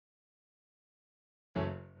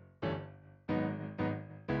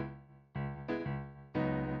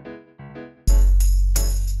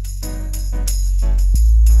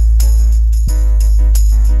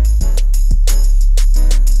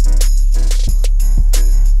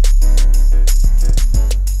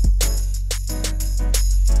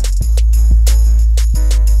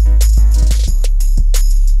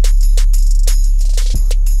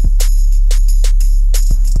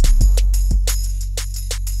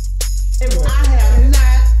I have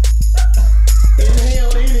not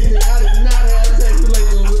inhaled anything. I did not have sex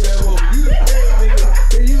relations with that woman. You the parent, nigga.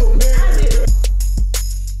 And you a parent.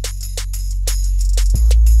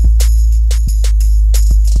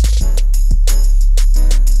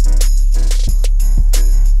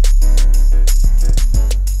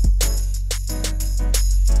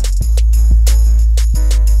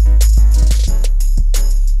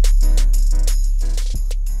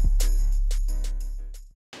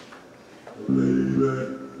 Baby,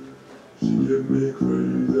 she get me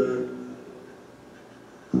crazy,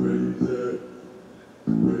 crazy,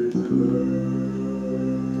 crazy love.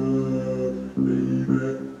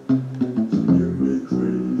 Baby, she get me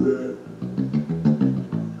crazy,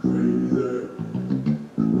 crazy,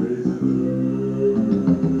 crazy love.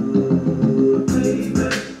 Baby,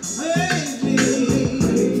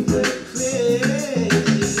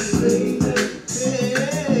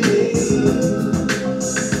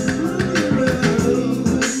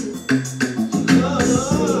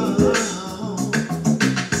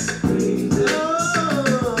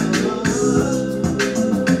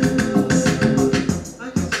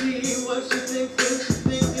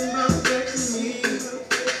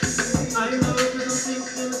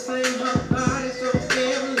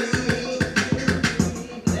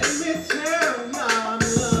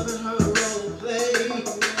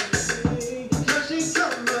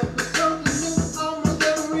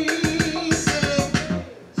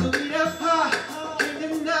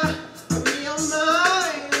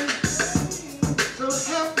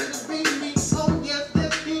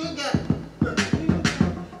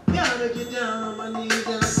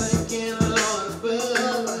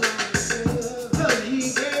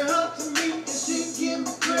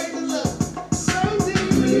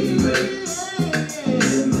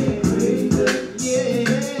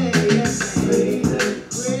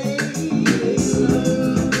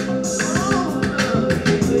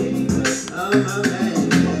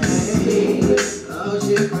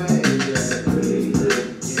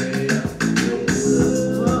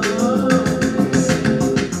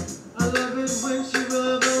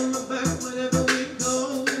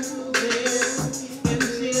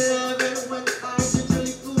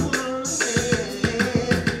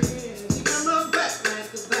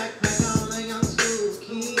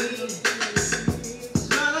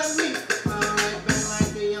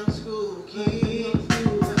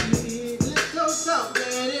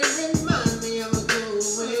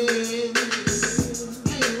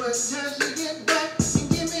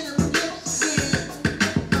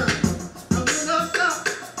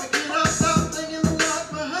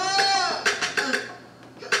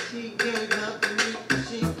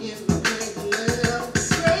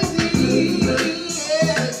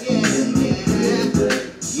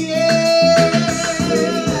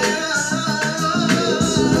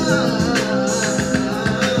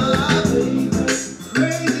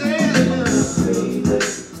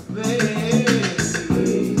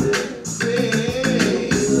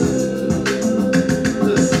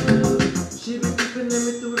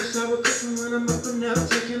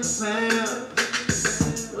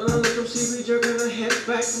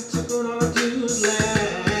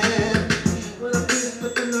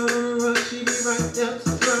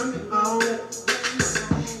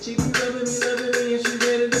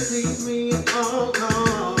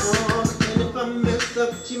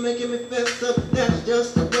 she making me fess up, that's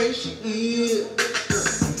just the way she is.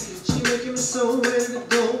 She making me so ready to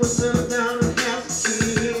go and settle down and have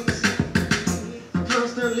some kids.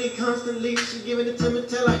 Constantly, she giving it to me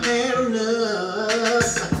till I had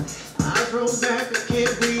enough. I roll back, I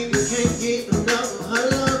can't breathe, I can't get enough of her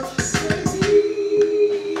love.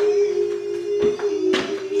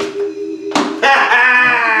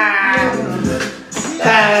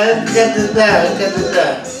 Cut this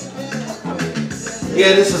down.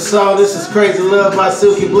 Yeah, this is a song, this is Crazy Love by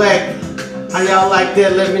Silky Blaq. How y'all like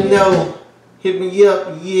that? Let me know. Hit me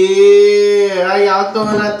up. Yeah, how y'all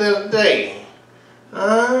doing out there today?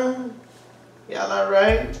 Y'all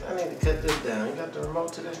alright? I need to cut this down. You got the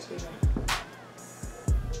remote to that too?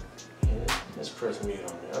 Yeah, let's press mute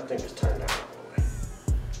on there. I think it's turned down all the way.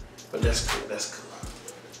 But that's cool, that's cool.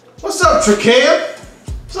 What's up, Trakea?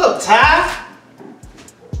 What's up, Ty?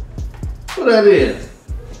 Who that is?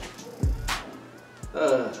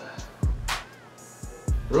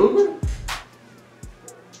 Ruben?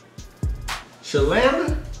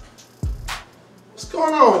 Shalanda? What's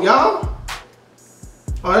going on, y'all?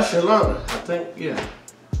 Oh, that's Shalanda, I think, yeah.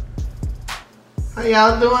 How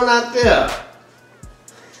y'all doing out there?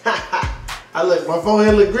 I look, my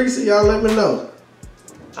forehead look greasy, y'all let me know.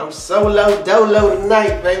 I'm solo dolo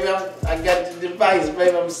tonight, baby. I got the device,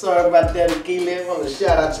 baby. I'm sorry about that, Akili. I want to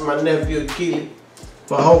shout out to my nephew, Akili,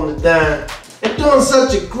 for holding it down and doing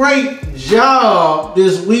such a great job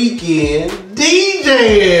this weekend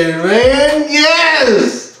DJing, man.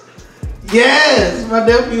 Yes! Yes! My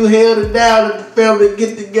nephew held it down at the family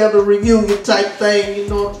get-together reunion type thing. You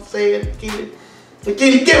know what I'm saying, Akili?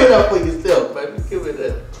 Akili, give it up for yourself, baby. Give it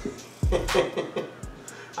up.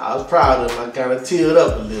 I was proud of him. I kind of teared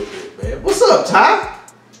up a little bit, man. What's up, Ty?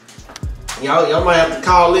 Y'all might have to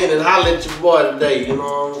call in and holler at your boy today. You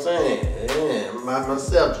know what I'm saying? Yeah, I'm by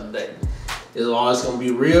myself today. It's always gonna be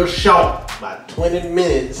real short, about 20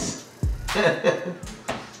 minutes.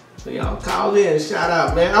 So y'all call in and shout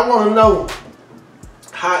out, man. I want to know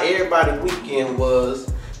how everybody's weekend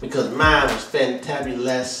was because mine was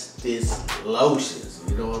fantabulous. Lotions.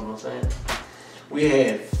 You know what I'm saying? We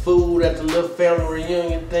had food at the little family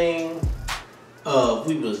reunion thing.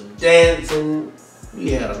 We was dancing.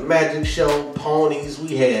 We had a magic show, ponies.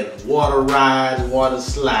 We had water rides, water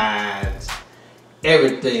slides,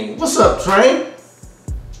 everything. What's up, Train?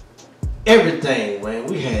 Everything, man.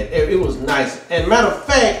 We had, it was nice. And matter of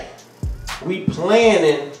fact, we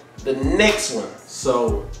planning the next one.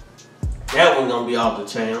 So that one's gonna be off the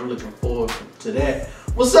chain. I'm looking forward to that.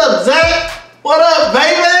 What's up, Zach? What up,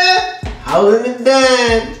 baby? Holding it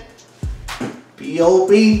down.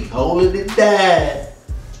 P.O.B. holding it down.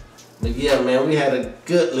 But yeah, man, we had a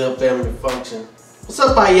good little family function. What's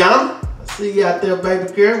up, Ayana? I see you out there,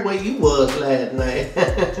 baby girl. Where you was last night?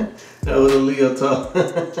 That was a Leo talk.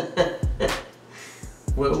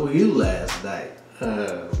 Where were you last night?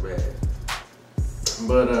 Man.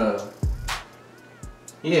 But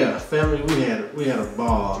yeah, family, we had a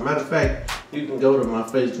ball. Matter of fact, you can go to my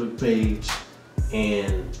Facebook page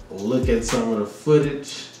and look at some of the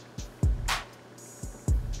footage.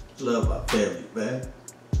 Love my family, man.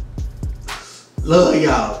 Love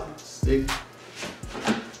y'all.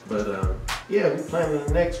 But yeah, we planning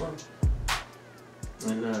the next one.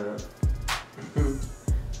 And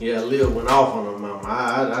yeah, Lil went off on her mama.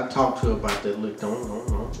 I talked to her about that. Look, don't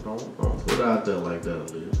put it out there like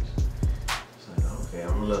that, Lil. She's like, okay, I'm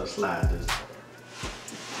gonna let her slide this time.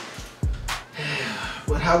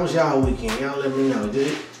 But how was y'all weekend? Y'all let me know. Did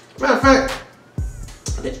it? Matter of fact,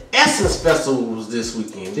 the Essence Festival was this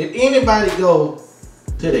weekend. Did anybody go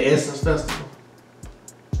to the Essence Festival?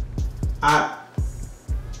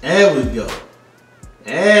 There we go.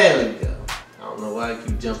 There we go. I don't know why I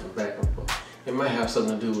keep jumping back and forth. It might have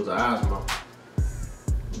something to do with the asthma.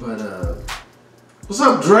 But what's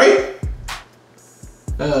up, Drake?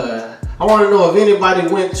 I want to know if anybody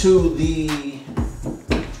went to the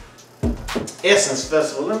Essence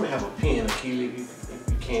Festival. Let me have a pen, Akili. If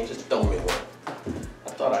you can, just throw me one. I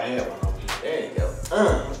thought I had one over here. There you go.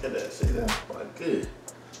 Look at that. See, that's quite good.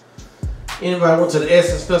 Anybody went to the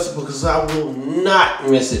Essence Festival? Because I will not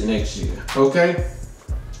miss it next year. Okay?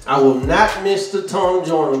 I will not miss the Tom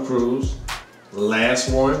Joyner Cruise, last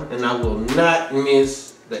one, and I will not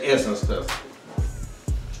miss the Essence Festival.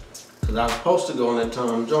 Because I was supposed to go on that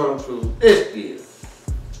Tom Joyner Cruise this year.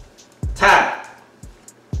 Tired.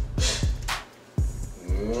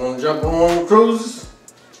 You want to jump on one of the cruises?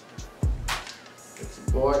 Let your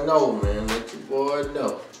boy know, man. Let your boy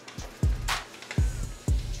know.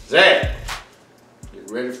 Zach, get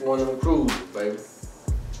ready for one of them cruises, baby.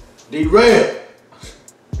 D-Red.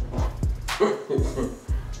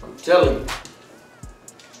 I'm telling you,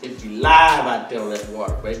 if you live out there on that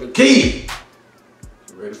water, baby, Key,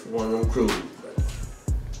 get ready for one of them cruises, baby.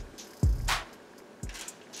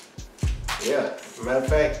 Yeah, matter of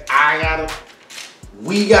fact,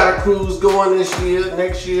 we got a cruise going this year,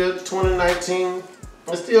 next year, 2019.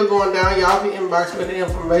 It's still going down. Y'all can inbox me the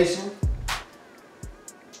information.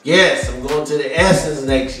 Yes, I'm going to the Essence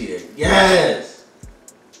next year. Yes.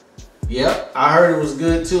 Yep, I heard it was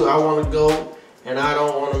good too. I want to go, and I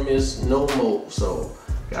don't want to miss no more. So,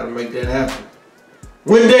 gotta make that happen.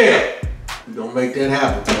 Wendell, we gonna make that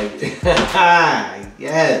happen, baby.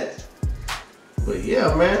 Yes. But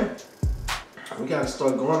yeah, man, we gotta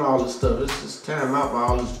start going all this stuff. It's just time out for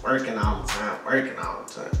all this working all the time.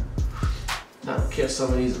 Time to catch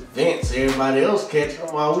some of these events. Everybody else catch them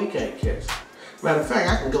while we can't catch them. Matter of fact,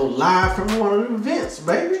 I can go live from one of the events,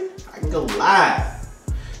 baby. I can go live.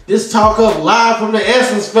 This talk up live from the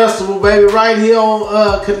Essence Festival, baby, right here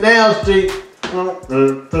on Canal Street.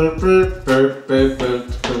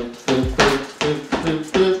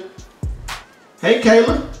 Hey,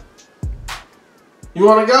 Kayla. You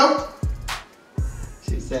want to go?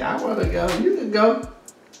 She said, I want to go. You can go.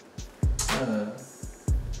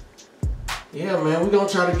 Yeah, man, we're going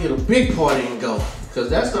to try to get a big party and go. Cause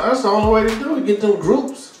that's the only way to do it. Get them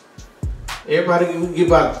groups. Everybody, we get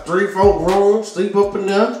about 3-4 rooms, sleep up in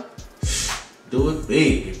there. Do it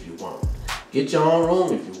big if you want. Get your own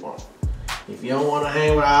room if you want. If you don't want to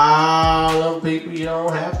hang with all them people, you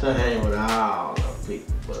don't have to hang with all them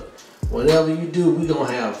people. But whatever you do, we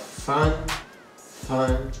gonna have fun.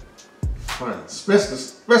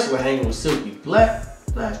 Especially hanging with Silky. Blaq.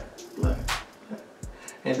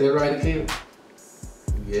 Ain't that right, kid?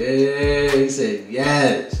 Yeah, he said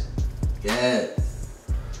yes.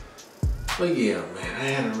 But yeah, man, I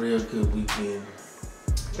had a real good weekend.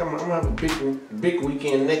 I'm gonna have a big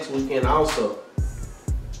weekend next weekend also.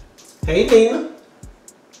 Hey Nina.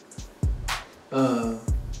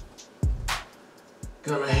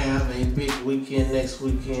 Gonna have a big weekend next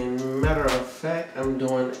weekend. Matter of fact, I'm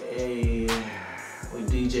doing we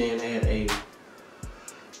DJing at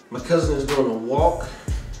my cousin is doing a walk,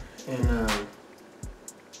 and I'm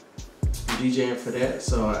DJing for that.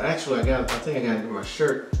 So I think I gotta get my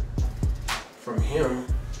shirt from him.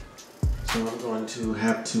 So I'm going to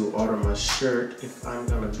have to order my shirt if I'm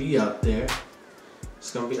gonna be out there.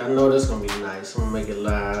 It's gonna be, I know that's gonna be nice. I'm gonna make it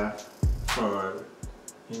live, fun.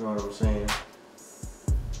 You know what I'm saying?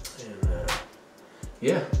 And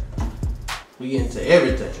yeah, we into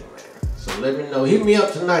everything, man. So let me know. Hit me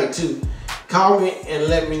up tonight too. Call me and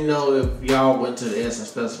let me know if y'all went to the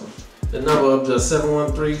Essence Festival. The number up to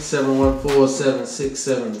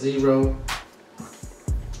 713-714-7670.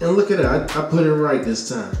 And look at that, I put it right this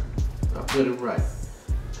time. I put it right.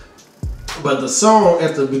 But the song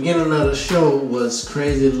at the beginning of the show was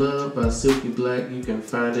Crazy Love by Silky Blaq. You can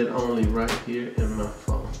find it only right here in my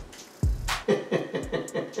phone.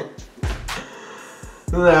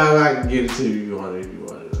 Nah, I can get it to you if you want it. It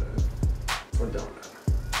don't matter.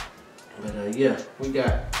 But yeah, we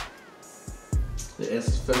got the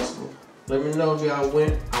Essence Festival. Let me know if y'all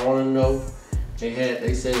went. I want to know.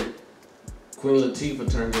 They said Queen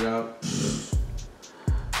Latifah turned it out.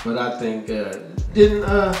 But I think,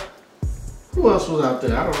 who else was out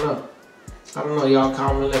there? I don't know. Y'all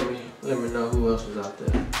call me, let me know who else was out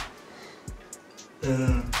there.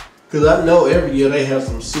 Cause I know every year they have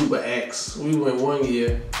some super acts. We went one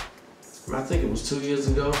year, I think it was 2 years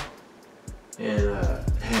ago, and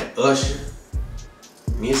had Usher,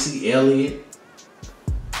 Missy Elliott,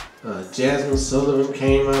 Jasmine Sullivan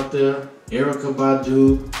came out there, Erykah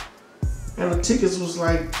Badu, and the tickets was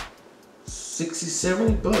like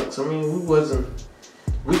 $60-$70. I mean,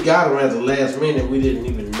 we got them at the last minute. We didn't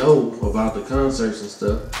even know about the concerts and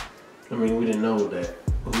stuff. I mean, we didn't know that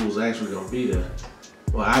who was actually gonna be there.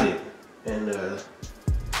 Well, I didn't. And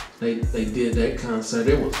they did that concert.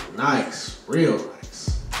 It was nice, real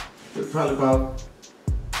nice. It was probably about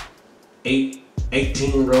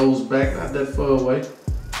 18 rows back, not that far away.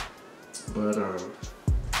 But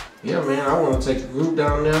yeah, man, I want to take a group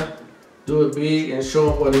down there, do it big, and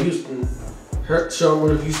show them what Houston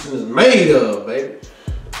is made of, baby.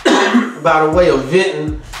 By the way of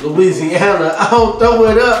Vinton, Louisiana. Oh, throw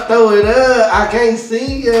it up. I can't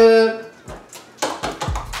see ya.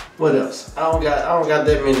 What else? I don't got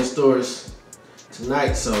that many stories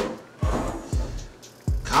tonight, so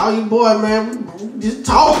call your boy, man. We just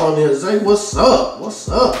talk on here. Say what's up,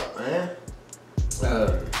 man.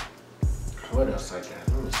 What else I got?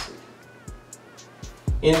 Let me see.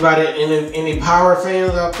 Anybody, any Power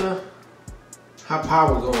fans out there? How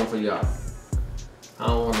Power going for y'all? I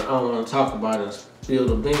don't want to talk about it and spill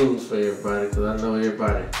the beans for everybody, because I know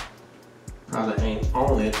everybody probably ain't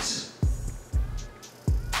on it.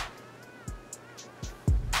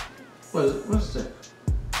 What's that?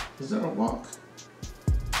 Is that a walk?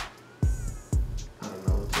 I don't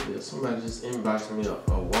know what it is. Somebody just inboxed me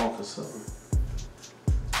a walk or something.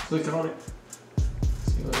 Click on it.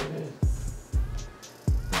 See what it is.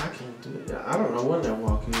 I can't do it. I don't know when that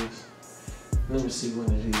walk is. Let me see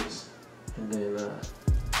when it is. And then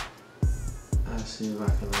I'll see if I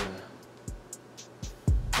can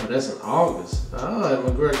oh, that's in August. Oh, at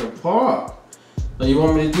McGregor Park. So you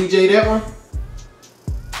want me to DJ that one?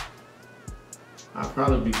 I'll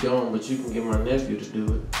probably be gone, but you can get my nephew to do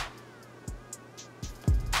it.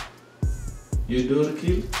 You do it,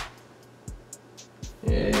 Akita?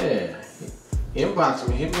 Yeah. Inbox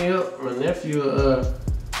me, hit me up. My nephew will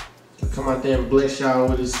come out there and bless y'all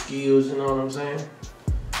with his skills, you know what I'm saying?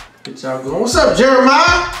 Get y'all going. What's up,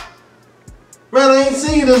 Jeremiah? Man, I ain't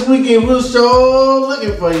seen you this weekend. We're sure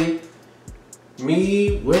looking for you.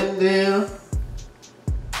 Me, Wendell,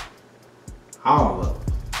 all of them.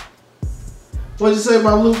 What'd you say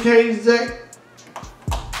about Luke Cage, Jack?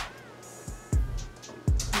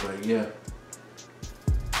 But yeah.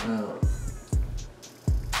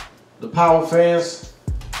 The Power fans,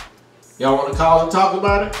 Y'all want to call and talk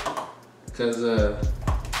about it? Because I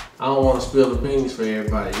don't want to spill the beans for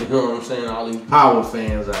everybody. You know what I'm saying? All these Power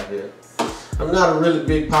fans out here. I'm not a really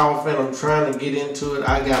big Power fan. I'm trying to get into it.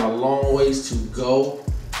 I got a long ways to go.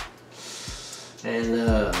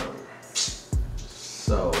 And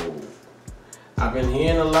so I've been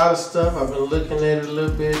hearing a lot of stuff. I've been looking at it a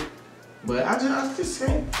little bit. But I just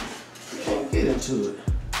can't get into it.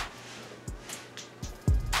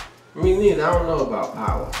 Me neither. I don't know about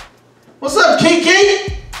Power. What's up,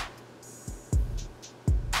 Kiki?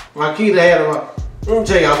 Makita had let me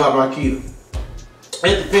tell y'all about Makita.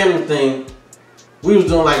 At the family thing, we was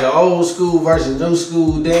doing like an old school versus new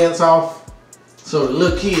school dance off. So the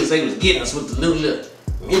little kids, they was getting us with the little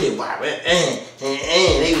mini wire.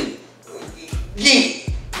 They was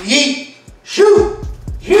yeet, shoot,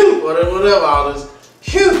 whatever all this.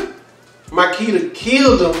 Shoot. Makita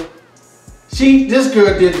killed them. This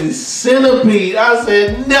girl did the centipede. I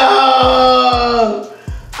said, no.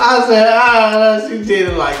 I said, she did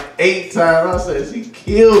it like 8 times. I said, she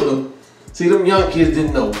killed them. See, them young kids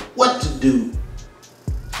didn't know what to do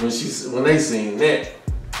when they seen that.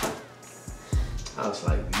 I was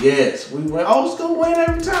like, yes. We went old school win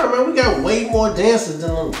every time, man. We got way more dancers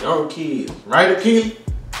than them young kids. Right, Akili?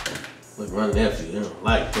 Look, my nephew, he don't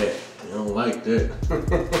like that. He don't like that.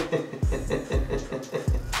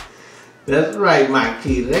 That's right,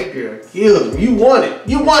 Makita. That girl killed him. You won it.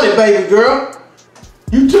 You won it, baby girl.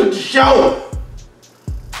 You took the show.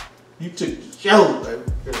 You took the show, baby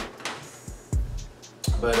girl.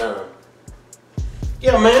 But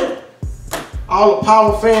yeah, man. All the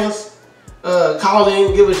Power fans, call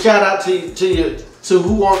in, give a shout out to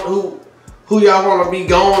who y'all want to be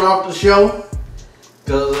going off the show,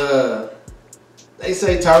 cause they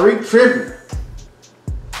say Tariq tripping.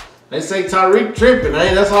 They say Tariq tripping.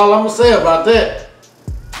 That's all I'm gonna say about that.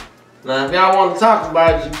 Now, if y'all want to talk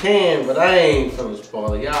about it, you can, but I ain't finna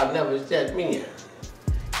spoil it. Y'all never shut me out.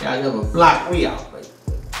 Y'all never blocked me out, baby.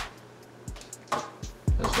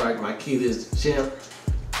 That's right, Makita is the champ.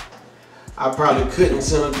 I probably couldn't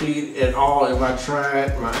centipede at all if I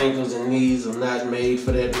tried. My ankles and knees are not made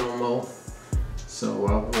for that no more. So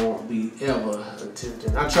I won't be ever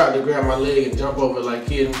attempting. I tried to grab my leg and jump over like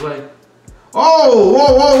Kid and Play. Oh,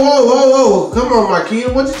 whoa. Come on,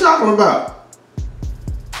 Makita. What you talking about?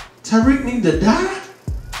 Tariq need to die?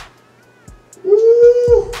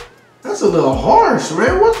 Ooh, that's a little harsh,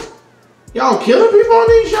 man. What? Y'all killing people on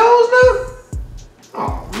these shows now?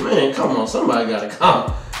 Oh, man, come on. Somebody got to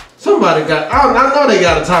come. Somebody got, I know they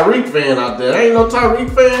got a Tariq fan out there. Ain't no Tariq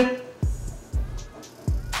fan?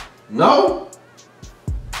 No?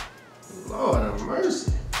 Lord have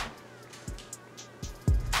mercy.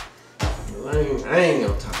 Well, I ain't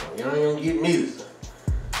gonna talk about it. Y'all ain't gonna get me this time.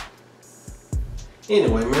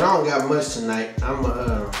 Anyway, man, I don't got much tonight.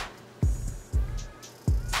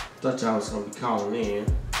 Thought y'all was gonna be calling in.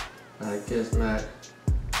 I guess not.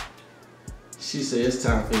 She said it's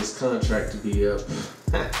time for his contract to be up.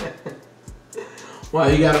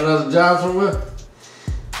 Why, he got another job somewhere?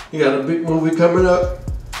 He got a big movie coming up?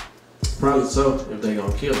 Probably so, if they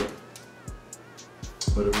gonna kill him.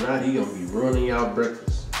 But if not, he gonna be ruining y'all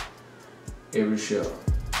breakfast. Every show.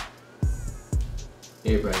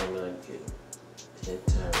 Everybody gonna be like, that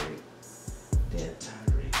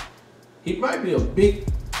Tyree. He might be a big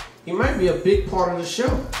part of the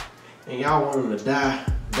show. And y'all want him to die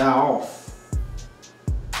off.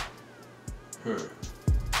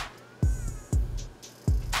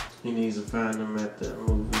 He needs to find them at the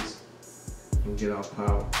movies and get off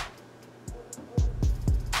Power.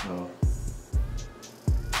 Oh.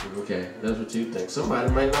 Okay, that's what you think.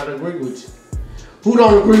 Somebody might not agree with you. Who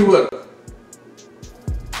don't agree with her?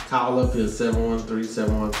 Call up here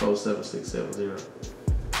 713-714-7670.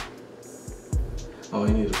 Oh,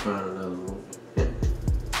 he needs to find another movie.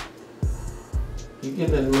 You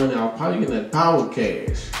getting that money off Power, you getting that Power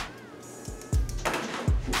cash.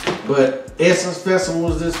 But Essence Festival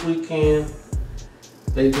was this weekend.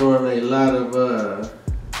 They doing a lot of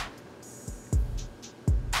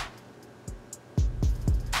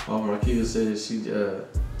Makita said she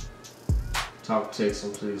talk, text,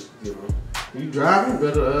 and please forgive me. You driving?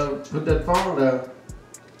 Better put that phone down.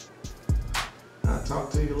 I'll talk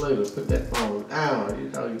to you later. Put that phone down.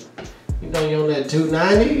 You know you on that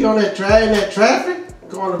 290. You on that in that traffic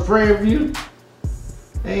going to Prairie View,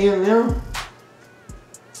 A&M.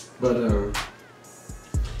 But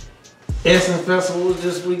Essence Festival was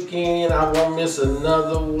this weekend. I won't miss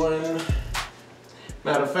another one.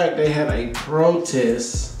 Matter of fact, they had a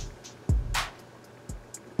protest,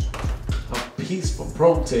 a peaceful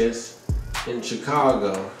protest in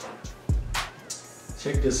Chicago.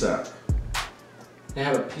 Check this out. They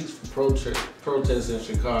had a peaceful protest in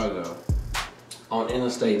Chicago on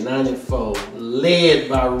Interstate 94, led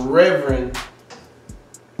by Reverend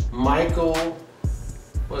Michael,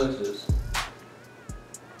 what is this?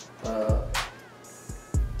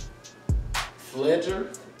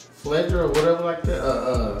 Fledger or whatever like that.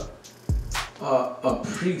 A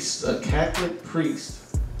priest, a Catholic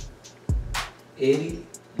priest, Eddie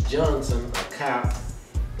Johnson, a cop,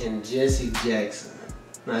 and Jesse Jackson.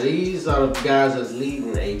 Now these are the guys that's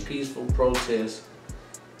leading a peaceful protest.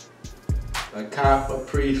 A cop, a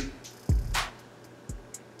priest,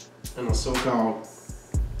 and a so-called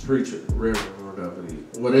preacher, reverend,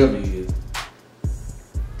 whatever he is.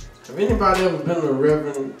 Have anybody ever been to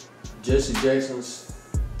Reverend Jesse Jackson's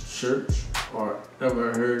church or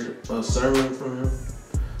ever heard a sermon from him?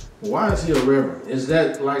 Why is he a reverend? Is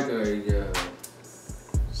that like a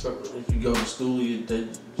something if you go to school they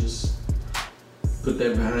just put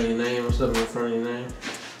that behind your name or something in front of your name?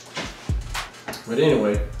 But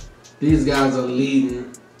anyway, these guys are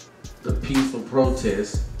leading the peaceful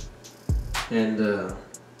protest, and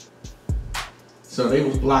so they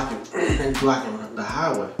was blocking the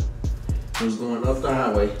highway. It was going up the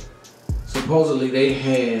highway. Supposedly they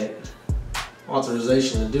had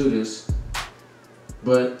authorization to do this,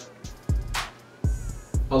 but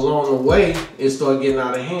along the way it started getting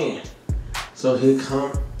out of hand. So here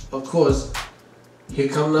come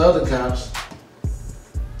the other cops.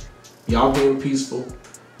 Y'all being peaceful.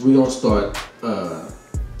 We're gonna start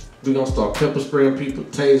pepper spraying people,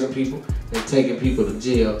 tasing people, and taking people to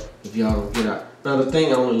jail if y'all don't get out. Now the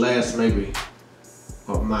thing only lasts maybe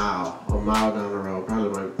a mile down the road,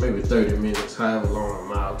 probably maybe 30 minutes, however long a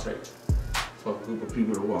mile takes for a group of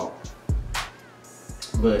people to walk.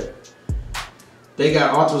 But they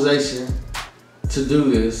got authorization to do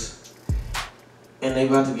this, and they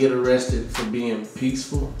about to get arrested for being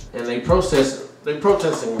peaceful, and they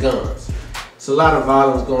protesting guns. It's a lot of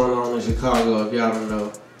violence going on in Chicago, if y'all don't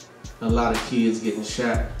know. A lot of kids getting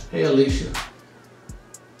shot. Hey, Alicia.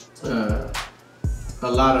 A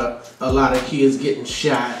lot of kids getting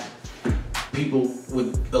shot. People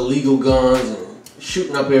with illegal guns and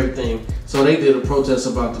shooting up everything. So they did a protest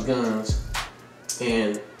about the guns,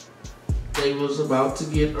 and they was about to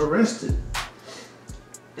get arrested.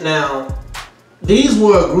 Now, these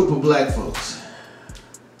were a group of black folks,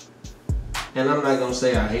 and I'm not gonna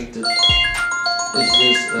say I hate this. It's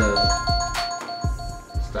just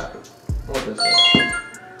stop it. What is that?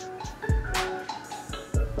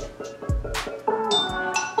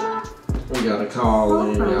 We got a call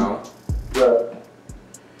in, y'all.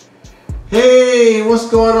 Hey, what's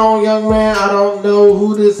going on, young man? I don't know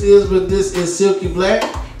who this is, but this is Silky Blaq,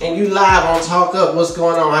 and you live on Talk Up. What's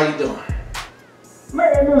going on? How you doing?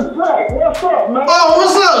 Man, this is Zach. What's up, man? Oh,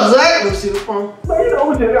 what's up, Zach? Let me see the phone. Man, you know,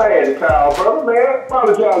 we just got had to call, brother, man.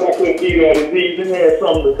 Apologize I couldn't be there this evening. Had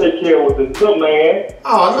something to take care of with the little man.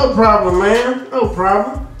 Oh, no problem, man. No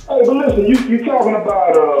problem. Hey, but listen, you talking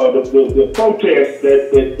about the protest that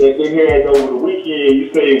they had over the weekend. You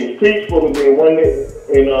say it was peaceful, and then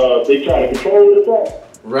they tried to control the thing.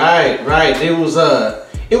 Right. It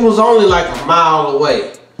was only like a mile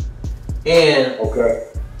away, and okay.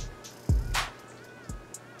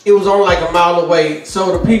 It was only like a mile away.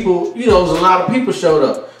 So the people, there was a lot of people showed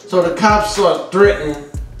up. So the cops started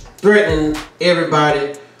threatening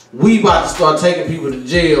everybody. We about to start taking people to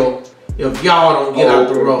jail if y'all don't get out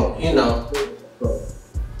the road.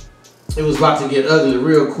 It was about to get ugly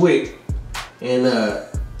real quick, and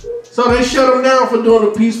so they shut them down for doing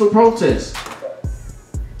a peaceful protest.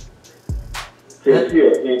 Yeah, and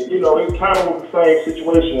it kind of was the same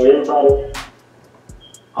situation where everybody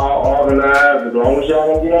all organized. As long as y'all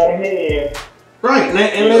don't get out of hand, right? And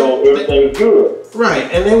everything's good. Right,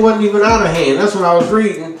 and they wasn't even out of hand. That's what I was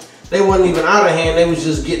reading. They wasn't even out of hand. They was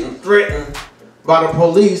just getting threatened by the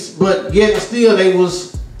police, but yet and still they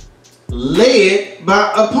was led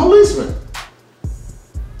by a policeman.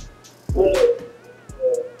 Well,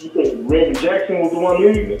 you think Reverend Jackson was the one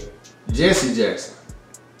leading it? Jesse Jackson.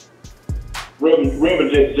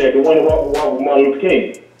 Reverend Jesse Jackson, the one who walked with Martin Luther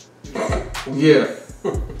King. Yeah.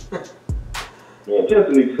 Yeah,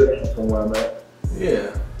 Jesse needs to sit down somewhere, man.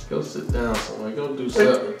 Yeah, go sit down somewhere. Go do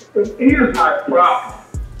something. Here's my problem.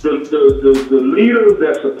 The leaders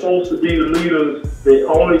that's supposed to be the leaders, they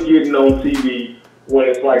only getting on TV when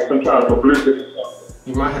it's like some kind of publicity or something.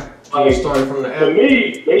 You might have to start from the app. To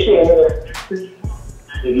me, they should have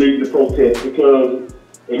had lead the protest, because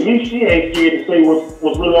at least she ain't scared to say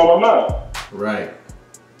what's really on her mind. Right.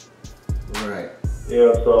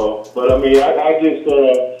 Yeah, so, but I mean, I just,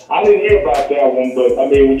 I didn't hear about that one, but I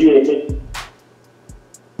mean, when you admit,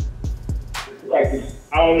 like,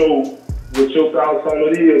 I don't know what your thoughts on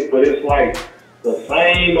it is, but it's like the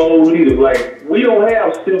same old leaders. Like, we don't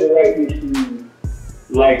have civil rights issues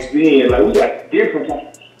like then. Like, we got different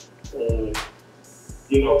types of,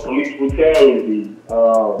 you know, police brutality,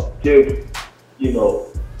 just, you know,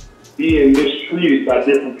 being mistreated by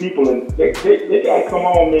different people, and they gotta come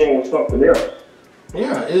on, man, with something else.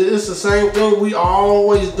 Yeah, it's the same thing. We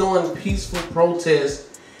always doing peaceful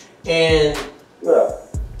protests, and Yeah.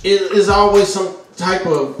 it's always some type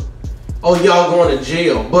of, oh, y'all going to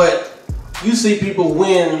jail. But you see people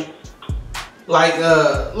win, like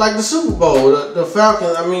the Super Bowl, the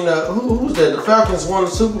Falcons. I mean, who was that? The Falcons won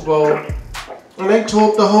the Super Bowl, and they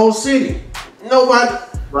tore up the whole city. Nobody,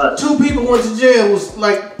 Right. 2 people went to jail. It was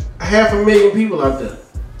like 500,000 people out there.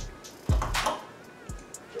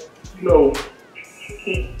 You know,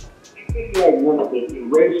 like one of the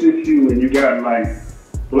race issue, and you got like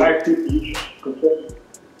black people, you confess.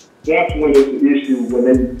 That's when it's an issue,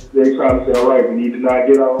 when they try to say, all right, we need to not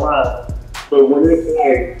get out of line. But when it's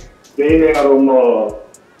like they have them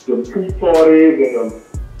tea parties and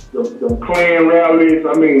them Klan rallies,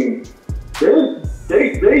 I mean,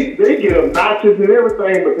 they get obnoxious and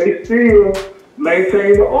everything, but they still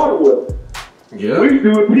maintain the order with them. Yeah. We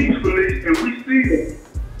do it peacefully, and we see them,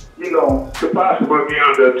 you know, to possibly be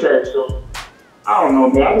under attack. So I don't know,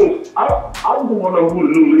 man. I just want to know who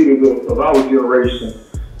the new leaders of our generation,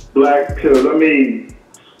 Blaq, because I mean,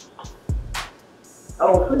 I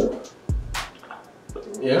don't see them.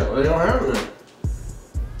 Yeah, well, they don't have none.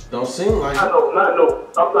 Don't seem like I it. know,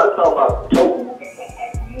 I'm not talking about the token. I'm talking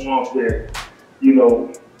about the ones that, you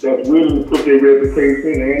know, that's willing to put their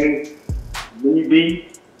reputation and it may be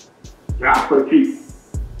not for the people.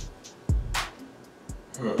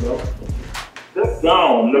 You know? That's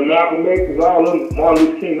gone. The Malcolm X's, all them, Martin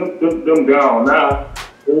Luther King, them gone. Now,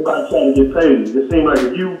 everybody trying to get paid. It seems like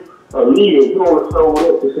if you a leader, you want to throw it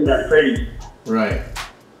up to somebody paid. Right.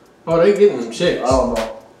 Oh, they getting them checks. I don't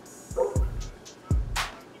know.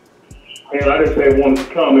 And I just had one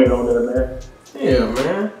comment on that, man. Yeah,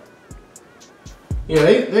 man. Yeah,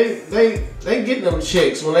 they get them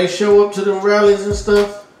checks when they show up to them rallies and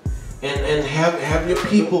stuff, and have your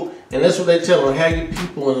people, and that's what they tell them, have your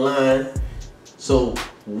people in line. So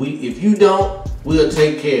if you don't, we'll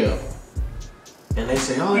take care of them. And they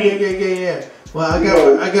say, oh yeah. Well, I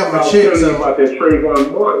got my checks. I was telling you about that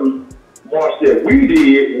Trayvon Martin march that we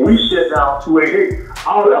did. We shut down 288.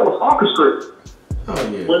 All that was orchestrated. Oh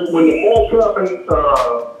yeah. When the march happened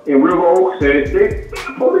in River Oaks, the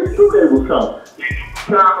police knew they was coming.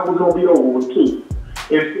 Time was gonna be over with too.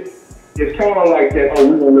 It's kind of like that. Oh,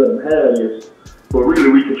 we gonna let them have this, but really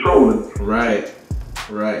we controlling them. Right.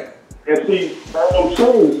 And see, don't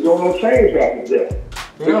change after that.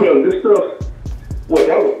 Because this stuff,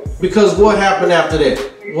 Because what happened after that?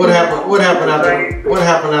 What happened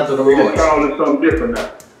after the They march? just calling it something different now.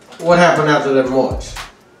 What happened after that march?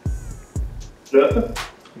 Nothing.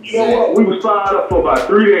 You know what? We was fired up for about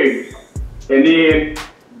 3 days, and then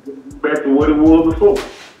back to what it was before.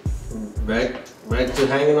 Back to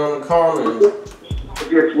hanging on the corner.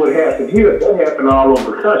 Guess what happened here? That happened all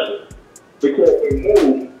over the country because they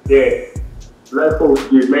know that black folks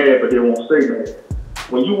get mad, but they won't stay mad.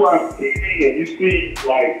 When you watch TV and you see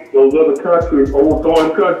like those other countries, old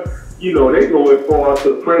foreign countries, you know they go as far as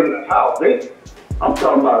to the president's house. I'm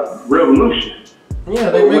talking about revolution. Yeah,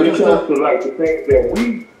 they when making it stuff. comes to like the things that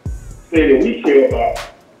we say that we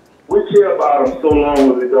care about them so long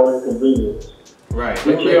as it don't inconvenience. Right.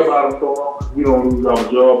 We care about them so long as we don't lose our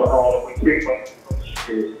job at home. We care about them.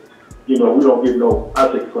 You know, we don't get no, I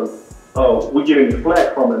think, we get any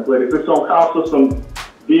flack from it. But if it's gonna cost us some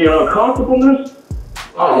being uncomfortableness,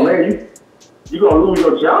 oh man, you gonna lose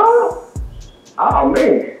your job? Oh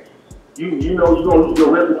man, you know you gonna lose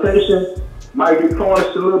your reputation. Might get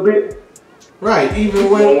tarnished a little bit. Right. Even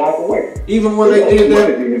Don't walk away. when they did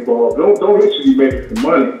that. Involved. Don't let you be making some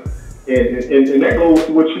money. And that goes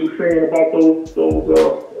to what you were saying about those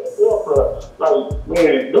like,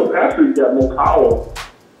 man, those athletes got more power.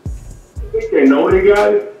 I think they know they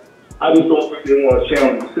got it. I just don't think they want to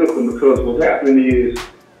challenge the system because what's happening is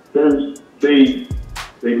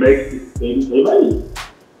they make it.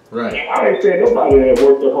 Right. I ain't saying nobody that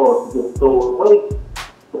worked that hard to just throw it away.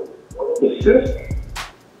 The system,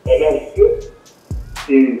 and that system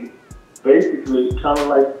is basically kind of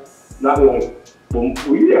like, not like, kind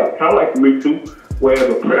of like Me Too, where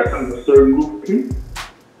the oppressing a certain group of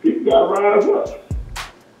people gotta rise up.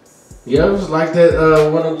 Yeah, it was like that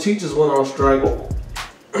when them teachers went on strike.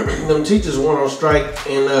 Them teachers went on strike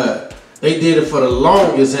and they did it for the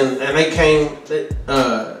longest, and they came,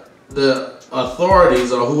 the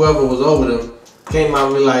authorities or whoever was over them came out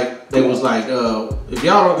and be like, they was like, if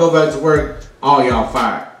y'all don't go back to work, all y'all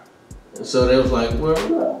fired. And so they was like, well,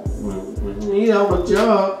 we have a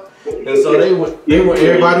job. And so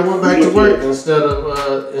everybody went back to work instead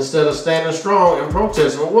of standing strong and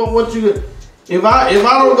protesting. What you? If I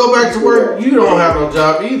don't go back to work, you don't have no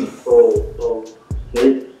job either. So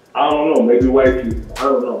I don't know. Maybe white people. I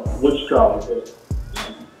don't know. What you call it?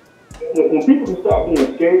 When people can start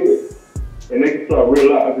being scared and they can start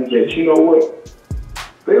realizing that, you know what,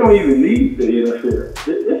 they don't even need the interference.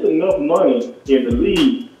 It's enough money in the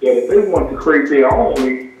league that if they want to create their own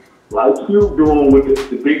league, like you doing with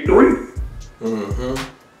the big three.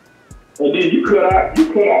 And then you cut out,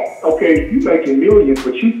 okay, you making millions,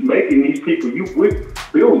 but you making these people, you with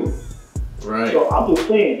billions. Right. So I'm just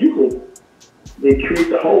saying, you could create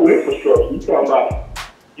the whole infrastructure. You talking about,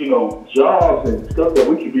 you know, jobs and stuff that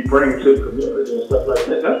we could be bringing to the community and stuff like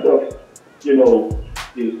that. That stuff, you know,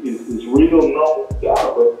 is real no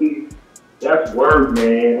doubt. But see, that's word,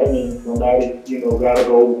 man. I mean, somebody, you know, gotta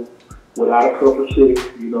go without a cup of shit,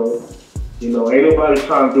 you know. You know, ain't nobody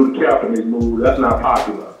trying to do the Kaepernick move. That's not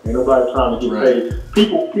popular. Ain't nobody trying to get paid.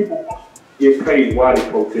 People get paid while they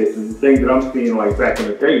protest. And the thing that I'm seeing, like back in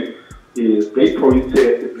the day, is they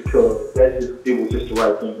protested because it was just the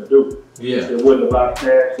right thing to do. Yeah. It wasn't about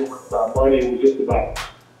tax. It wasn't about money. It was just about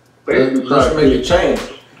let's make a change.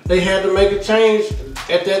 They had to make a change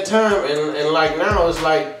at that time, and like now it's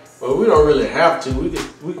like, well, we don't really have to.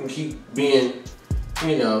 We can keep being,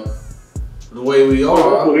 you know, the way we are.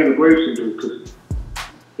 That's what integration do, because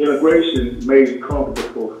integration made it comfortable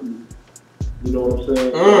for a few. You know what I'm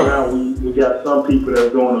saying? So now we got some people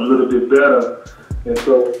that's doing a little bit better, and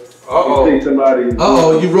so you see somebody.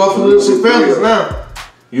 You ruffling some feathers now.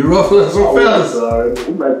 You ruffling some feathers. Sorry,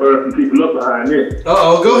 we might burn some people up behind this.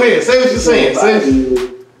 Go ahead. Say what you're saying.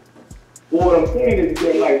 What I'm saying is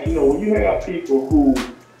that, like, you know, when you have people who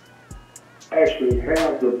actually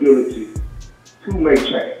have the ability to make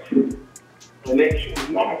change, and they choose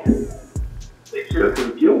not to, they just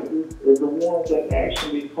as guilty as the ones that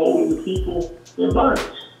actually holding the people in bondage.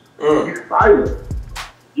 You silent.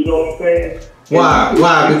 You know what I'm saying?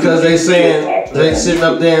 Why? Because they sitting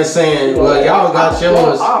up there and saying, well, y'all got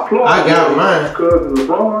yours, I got mine. Cousin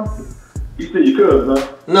LeBron, you said your cousin,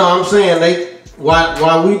 huh? No, I'm saying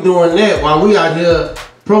while we doing that, while we out here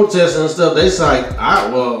protesting and stuff, they say,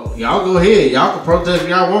 well, y'all go ahead, y'all can protest if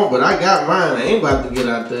y'all want, but I got mine. I ain't about to get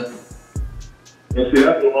out there. And see,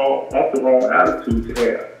 that's the wrong attitude to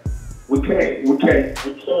have. We can't.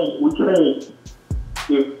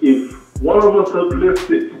 If one of us is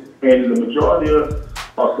listed and the majority of us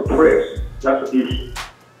are suppressed, that's an issue.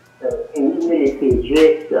 And we really to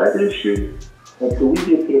address that issue until we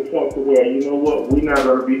get to the point to where, you know what, we're not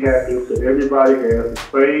going to be happy until everybody has the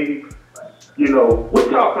same, you know, we're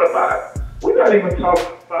not even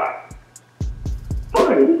talking about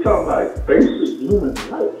money, we're talking about basic human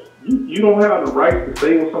rights. You don't have the right to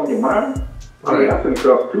say what's on your mind. I mean, that's in the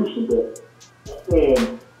Constitution, but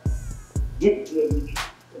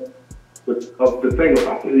the thing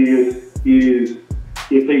about it is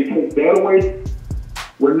if they take that away,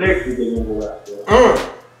 what next is they gonna go after?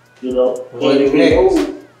 You know, and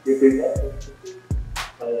if they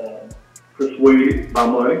persuaded by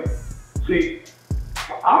money, see,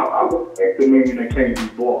 I respect the man that can't be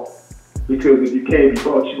bought. Because if you can't be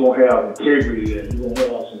bought, you're gonna have integrity and you're gonna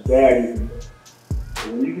have some values. And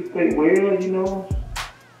when you can say, well, if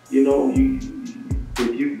you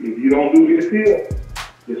don't do this here,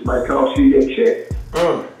 this might cost you your check.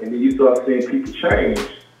 And then you start seeing people change.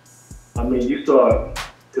 I mean, you start,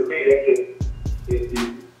 to me,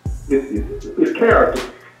 it's character.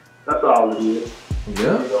 That's all it is.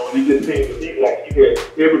 Yeah. You know, you just think like you had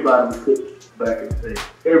everybody was put back in the day.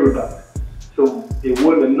 Everybody. So it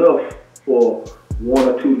wasn't enough for one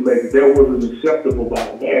or two to make it. That wasn't acceptable by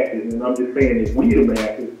the masses. And I'm just saying that we the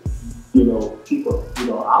masses, you know, people, you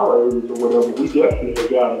know, our age or whatever, we definitely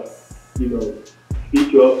gotta, you know,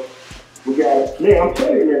 speak up. We gotta, man, I'm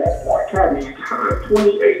telling you, man, that's why I tried to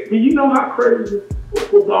 28. Do you know how crazy a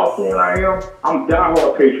football fan I am? I'm a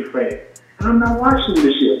diehard Patriot fan. And I'm not watching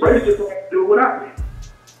this shit. Brace just don't have to do it without me.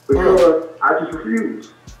 Because I just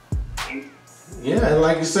refuse. Yeah, and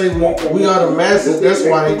like you say, we are the masses. That's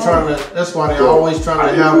why they always trying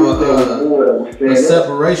to have a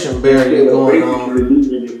separation barrier going on.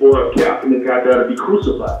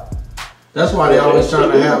 That's why they always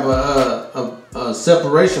trying to have a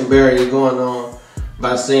separation barrier going on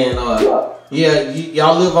by saying,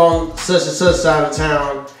 y'all live on such and such side of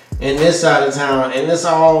town and this side of town, and it's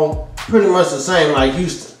all pretty much the same. Like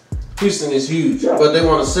Houston. Houston is huge, but they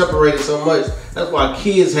want to separate it so much. That's why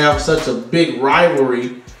kids have such a big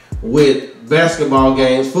rivalry with basketball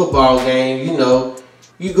games, football games, you know,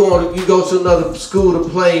 you go to another school to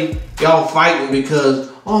play, y'all fighting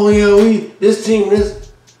because, oh yeah, this team,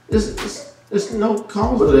 there's no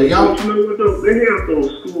cause for that. Y'all, but you know what though? They have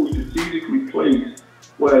those schools strategically placed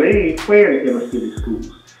where they ain't playing in inner city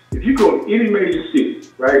schools. If you go to any major city,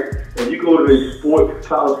 right, and you go to the sports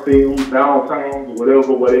coliseum, downtown, or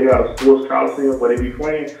whatever, where they have a sports coliseum where they be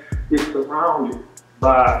playing, it's surrounded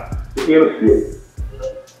by the inner city.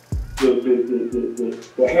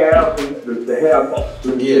 The have-nots,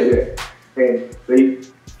 yeah. And they,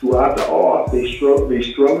 throughout the art, they struggle,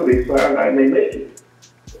 they find out, and they make it.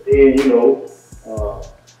 And you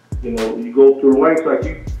go through the ranks like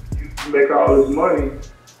you make all this money,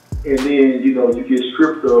 and then you get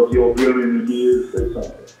stripped of your ability to say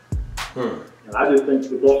something. And I just think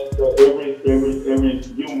that every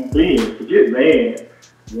human being, forget man,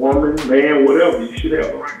 woman, man, whatever, you should have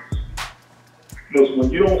the rights. Because when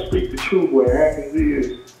you don't speak the truth, what happens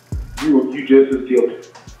is you just as guilty.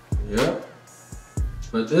 Yeah.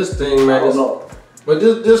 But this thing, man, I don't know. But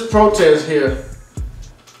this protest here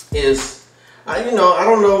is, I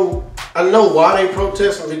don't know. I know why they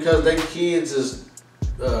protesting, because their kids is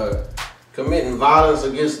committing violence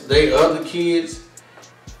against their other kids.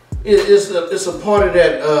 It's a part of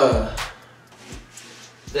that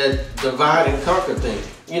divide and conquer thing.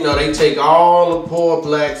 You know, they take all the poor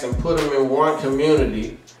blacks and put them in one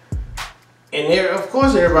community, and of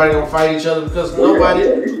course everybody gonna fight each other because nobody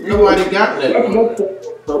got that. That's no point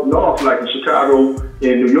up north, like in Chicago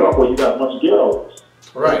and New York, where you got a bunch of ghettos.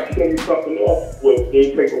 Right. You can something else where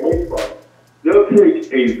they take away from it. They'll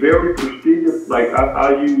take a very prestigious, like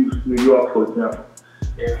I use New York for example.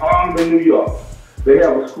 In Harlem, in New York, they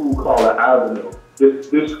have a school called the Avenue.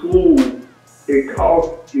 This school, it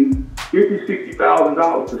costs you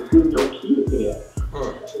 $50,000-$60,000 to send your kid there.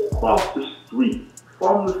 Across the street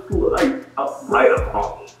from the school, like right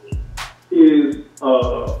across the street, is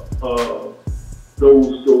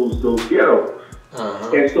those ghettos.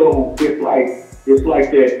 And so it's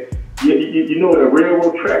like that. You know that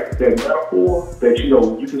railroad track, that metaphor that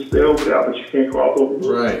you can stay over there, but you can't cross over.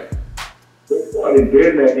 Right. They start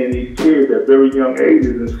embedding that in these kids at very young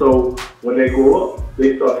ages, and so when they grow up,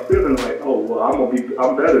 they start feeling like, oh well,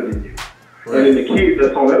 I'm better than you. Right. And then the kid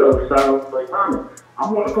that's on that other side is like, Mommy,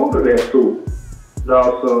 I want to go to that school.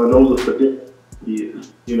 No, son, those are for different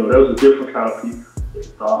kids. Those are different kind of people.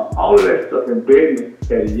 All of that stuff embedding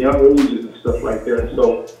at young ages and stuff like that.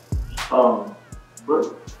 So, but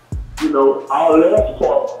all of that's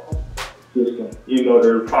part of the system.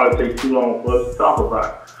 It'll probably take too long for us to talk about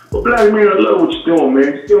it. But Black man, I love what you're doing,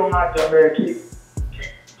 man. Still not that, man.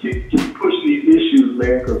 Keep pushing these issues,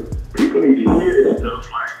 man, because people need to hear this stuff.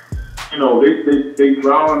 Like, they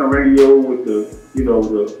drown on the radio with the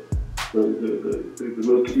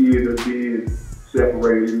little kids that's being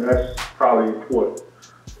separated, and that's probably important.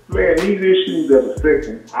 Man, these issues that's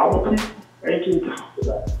affecting our people ain't getting talked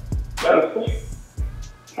about. Matter of fact,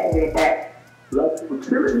 talking about black people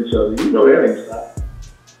killing each other, that ain't stop.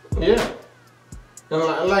 Yeah. And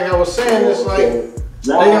like I was saying, it's like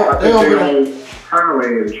they're on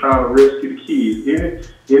Thailand trying to rescue the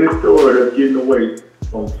kids. Any store that's getting away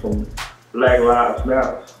from Black Lives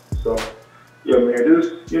Matter. So, yeah, man,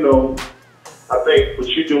 I think what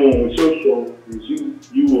you're doing with your show is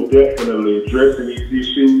you will definitely addressing these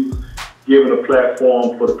issues, giving a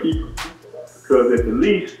platform for the people. Because at the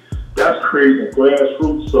least, that's creating a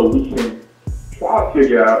grassroots so we can try to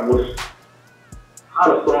figure out how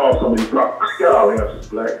to solve some of these problems. I got all the answers,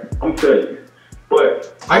 Black. I'm telling you.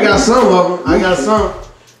 But I got some of them. I got some.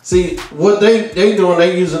 See, what they doing,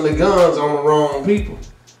 they using the guns on the wrong people.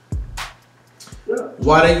 Yeah.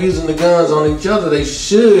 Why they using the guns on each other? They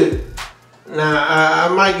should. Now, I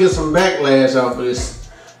might get some backlash off of this,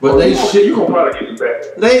 but they should. You gonna probably get some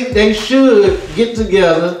backlash. They should get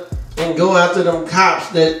together and go after them cops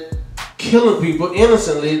that killing people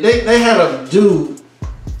innocently. They had a dude.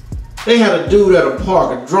 They had a dude at a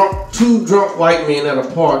park, two drunk white men at a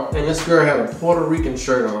park, and this girl had a Puerto Rican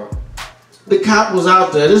shirt on. The cop was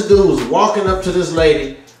out there. This dude was walking up to this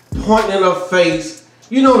lady, pointing in her face.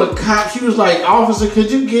 The cop, she was like, "Officer, could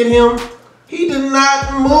you get him?" He did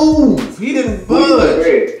not move. He didn't budge.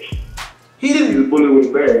 He didn't. He was bullied with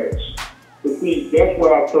a badge. But see, that's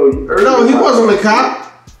what I told you earlier. No, he wasn't the cop.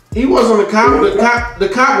 He wasn't the cop. The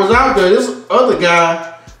cop was out there. This other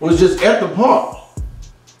guy was just at the park.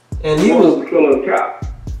 And he was killing the cop.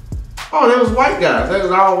 Oh, that was white guys. That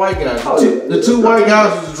was all white guys. The two white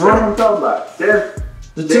guys was drunk. That's what I'm talking about.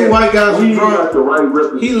 The two white guys was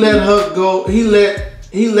drunk. He let her go. He let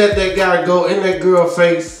that guy go in that girl's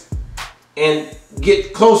face and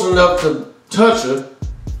get close enough to touch her.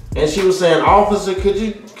 And she was saying, "Officer, could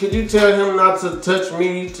you tell him not to touch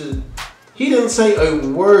me?" He didn't say a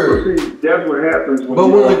word. See, that's what happens. But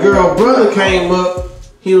when the girl brother came up,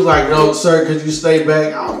 he was like, "No, sir, could you stay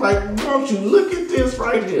back?" I was like, "Won't you look at this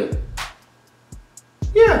right here?"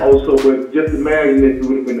 Yeah. Also, but just imagine if it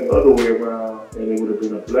would have been the other way around, and it would have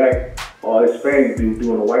been a black or Hispanic dude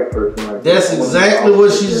doing a white person like that. That's exactly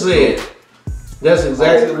what she said. That's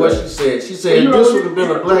exactly what she said. She said, if this would have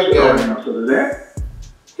been a black guy.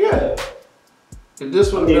 Yeah. If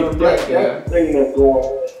this would have been a black guy. That's the thing that's going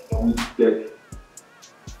on. That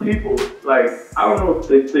people, like, I don't know if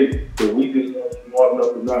they think that we just not smart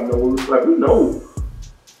enough to not know. It's like, we know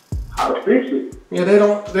how to fix it. Yeah, they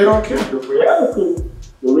don't care. The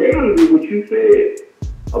reality, what you said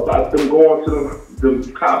about them going to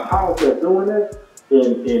the cops' house that's doing that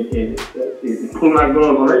and pulling out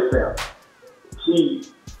guns on their family. See,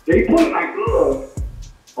 they pulling out guns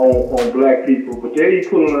on black people, but they ain't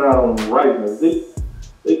pulling it out on the white ones.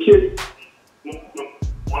 They kill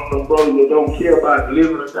one of them brothers that don't care about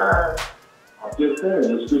living or dying. I'm just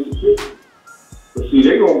saying, it's 50-50. But see,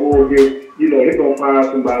 they gonna go against, they're gonna find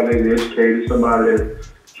somebody that's educated, somebody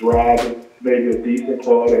that's driving, maybe a decent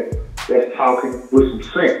car that's talking with some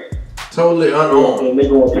sense. Totally unarmed. And they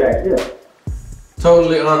gonna attack him.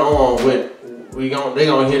 Totally unarmed they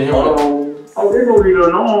gonna hit him with. They're gonna be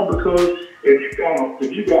unarmed because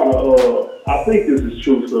if you got I think this is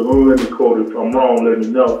true, so don't let me quote it. If I'm wrong, let me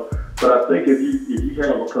know. But I think if you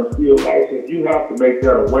have a concealed license, you have to make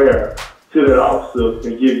that aware to that officer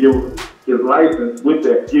and give his license with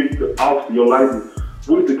that. Give the officer your license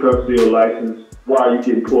with the concealed license while you're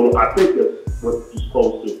getting pulled. I think that's what you're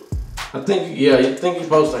supposed to. I think, you think you're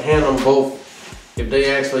supposed to hand them both if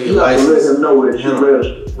they ask for your license. Let them know that you're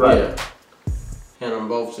registered, right? Yeah. Hand them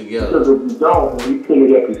both together. Because if you don't, when you pull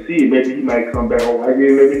it up and see it, maybe you might come back home. I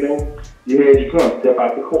didn't let me know. You had your come, step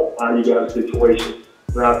out the court. Now you got a situation.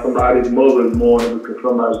 Now somebody's mother is mourning because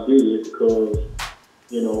somebody did it because,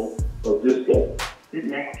 of this stuff. You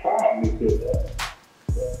can have a problem with that.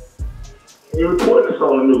 You report this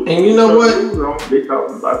on the news. And you know what? They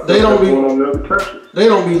talking about they don't be going on in other countries. They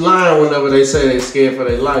don't be lying whenever they say they're scared for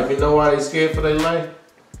their life. You know why they scared for their life?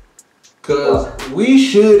 Because we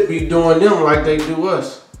should be doing them like they do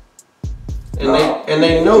us. And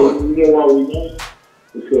they know it. You know why we don't?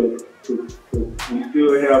 Because we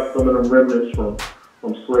still have some of the remnants from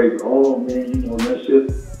slavery. Oh man, let's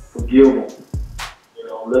just forgive them.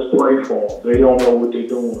 Let's pray for them. They don't know what they're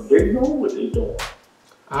doing. They know what they're doing.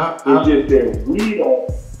 It's just that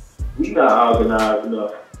we not organized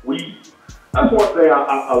enough. That's one thing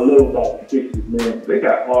I love about the 60s, man. They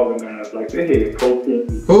got organized, like they had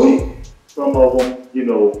protests. Who? Some of them,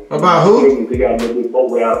 About who? They got a little bit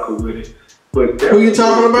more radical with it. But who you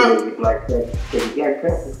talking about? The Black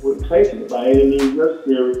Panthers wouldn't take it by any means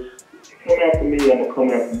necessary. If you come after me, I'm gonna come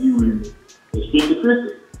after you, and it's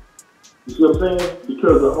 50-50. You see what I'm saying?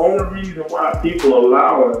 Because the only reason why people are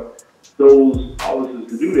allowing those officers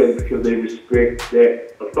to do that is because they respect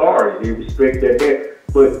that authority. They respect that.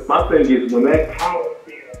 But my thing is, when that power is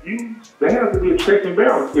being abused, there has to be a check and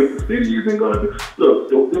balance. If the city isn't going to do, look,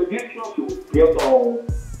 this country was built on,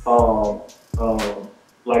 I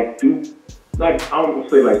don't want to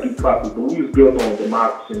say like due process, but we was built on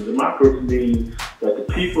democracy. And democracy means that the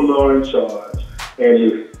people are in charge. And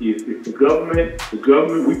if the government,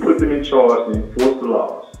 we put them in charge and enforce the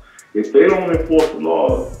laws. If they don't enforce the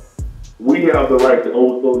laws, we have the right to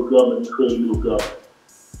overthrow the government and create a new government.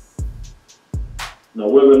 Now,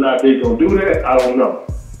 whether or not they're going to do that, I don't know.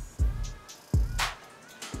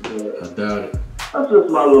 I doubt it. That's just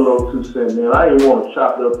my little old 2 cents, man. I didn't want to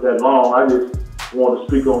chop it up that long. I just want to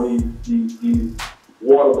speak on these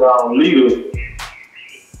watered-down leaders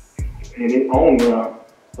and their own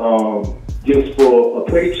just for a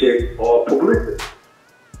paycheck or publicity.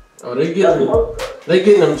 Oh, they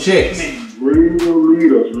getting them checks. Real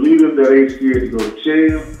leaders that ain't scared to go to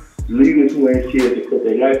jail, leaders who ain't scared to put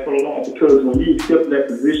their life on the line. Because when you accept that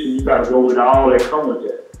position, you gotta go with all that comes with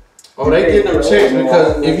that. Oh, they getting them checks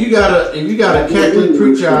because if you got a Catholic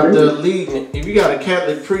preacher out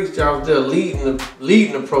there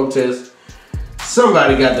leading the protest,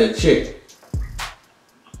 somebody got that check.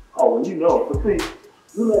 Oh, but see,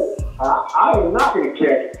 I ain't knocking the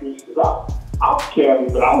Catholic preachers. I'm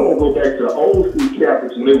Catholic, but I want to go back to the old school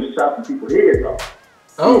Catholics when they was chopping people's heads off.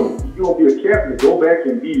 Oh. If you want to be a Catholic, go back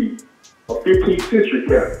and be a 15th century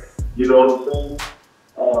Catholic. You know what I'm saying?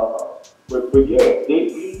 But yeah, they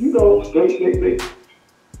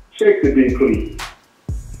checks are being clean.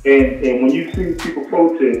 And when you see people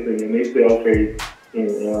protesting and they say, okay, and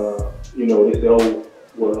they say, oh,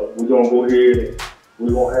 well, we're gonna go ahead and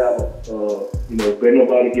we won't have you know, bet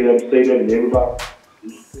nobody get up and say that, and everybody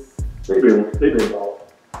they've been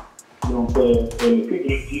bought. You know what I'm saying? And the people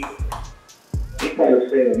they kind of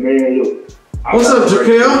saying, man, look. What's up,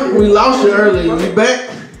 Jaquel? We lost you earlier. You back?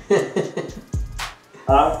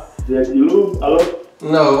 Huh? Did you lose? Hello?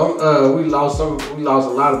 No, we lost a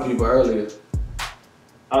lot of people earlier.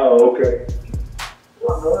 Oh, okay.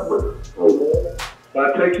 But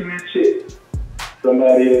by taking that shit,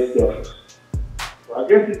 somebody else suffers. So I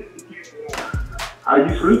guess it's how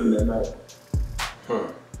you sleeping at night.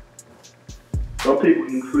 Some people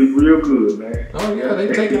can sleep real good, man. Oh yeah, they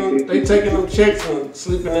taking them checks and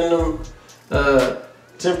sleeping in them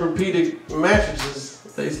Tempur-Pedic mattresses.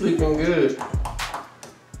 They sleeping good.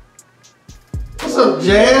 What's up,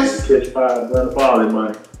 Jazz? Catch fire and run the ball in,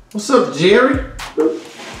 man. What's up, Jerry? Look,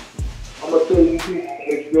 I'm gonna tell you,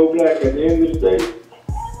 if you go black at the end of the day,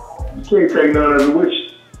 you can't take none of it with you.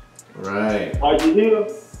 Right. While you here,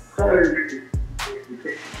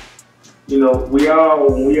 you know, we all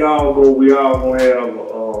gonna have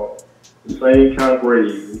the same kind of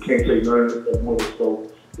grade. You can't take none of this stuff with us.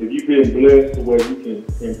 So if you've been blessed to where you can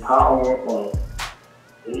empower or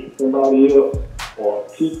lead somebody else or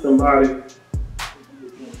teach somebody,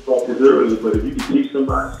 talked this earlier, but if you can teach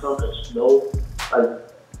somebody something, you know, like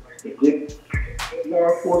to get law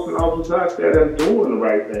enforcement officers out there that's doing the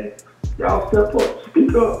right thing, y'all step up,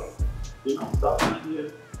 speak up. You know, stop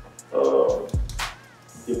pushing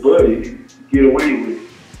your buddy get away with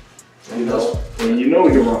it. You know, and you know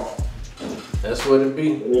you're wrong. That's what it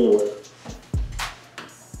be. Anyway.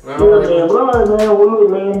 All Yeah, man. But all right, man. Well, look,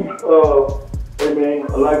 man. Hey, man.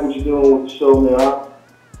 I like what you're doing with the show, man. I'll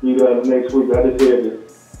see you guys next week. I just had to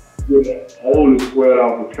get my oldest squared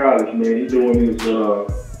off of college, man. He's doing his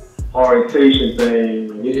orientation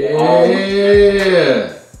thing.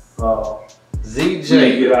 Yeah.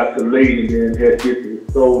 ZJ. Get out to late and then had to get to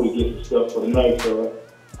the store to get some stuff for the night. So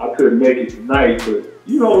I couldn't make it tonight, but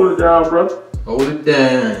you hold it down, brother. Hold it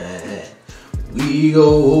down. We go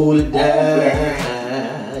hold it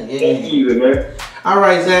down. Yeah. Easy, man. All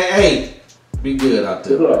right, Zach. Hey, be good out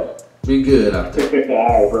there. Good luck. Be good out there.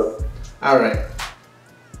 All right, brother. All right.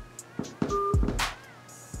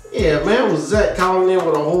 Yeah, man, was Zach calling in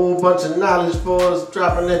with a whole bunch of knowledge for us,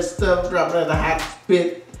 dropping that stuff, dropping that hot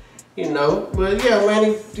spit, you know. But yeah,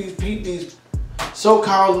 man, these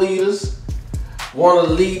so-called leaders want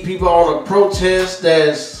to lead people on a protest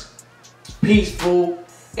that's peaceful,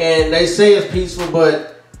 and they say it's peaceful, but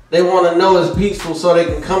they want to know it's peaceful so they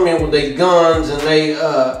can come in with their guns and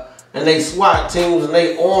they SWAT teams and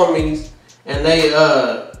they armies and they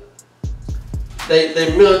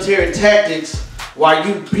military tactics. While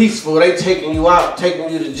you peaceful, they taking you out, taking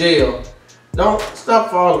you to jail. Don't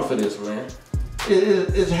stop falling for this, man.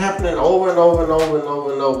 It's happening over and over and over and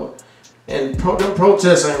over and over. And them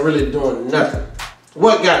protests ain't really doing nothing.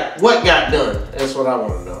 What got done? That's what I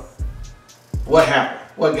want to know. What happened?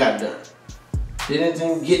 What got done? Did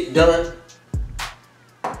anything get done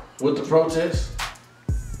with the protests?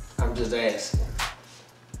 I'm just asking.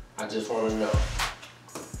 I just want to know.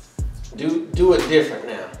 Do it different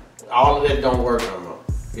now. All of that don't work no more.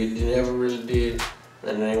 It never really did,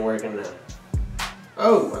 and it ain't working now.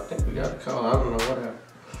 Oh, I think we got a call. I don't know what happened.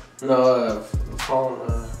 No, the phone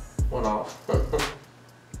went off.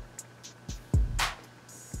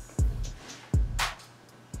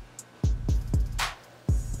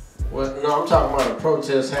 Well, no, I'm talking about a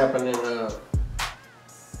protest happening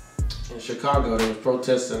in Chicago. They was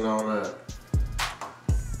protesting on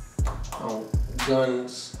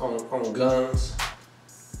guns, on guns.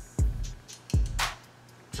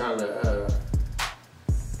 Trying to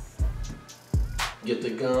get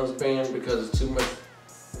the guns banned because there's too much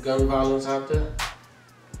gun violence out there.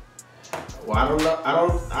 Well, I don't know.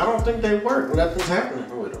 I don't think they work. Nothing's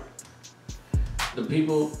happening with them. The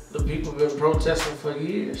people been protesting for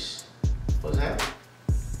years. What's happening?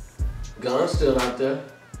 Guns still out there.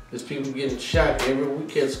 There's people getting shot every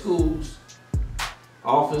week at schools,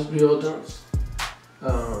 office buildings,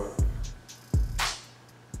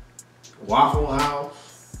 Waffle House,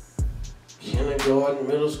 kindergarten,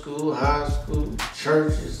 middle school, high school,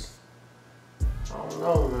 churches. I don't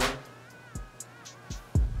know, man.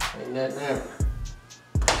 Ain't nothing happening.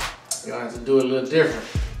 You're gonna have to do it a little different.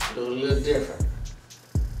 Do it a little different.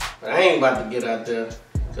 But I ain't about to get out there,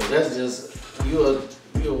 cause that's just you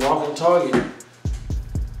a walking target.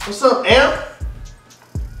 What's up, Amp?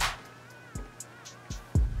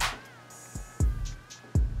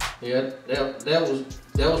 Yeah, that was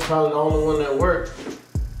probably the only one that worked.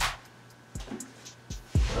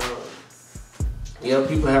 Yeah,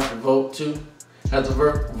 people have to vote too. Have to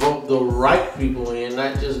vote the right people in,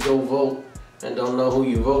 not just go vote and don't know who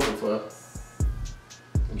you're voting for,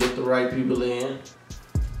 get the right people in,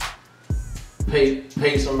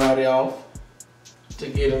 pay somebody off to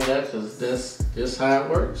get in there, because that's just how it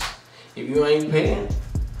works. If you ain't paying,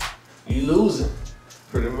 you losing,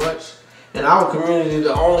 pretty much. And our community,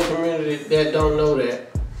 the only community that don't know that.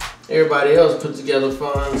 Everybody else put together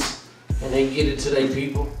funds and they get it to their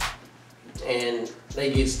people and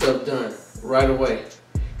they get stuff done right away.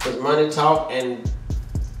 Because money talk and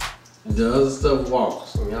the other stuff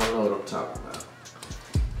walks. And y'all know what I'm talking about.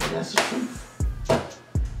 And that's the truth.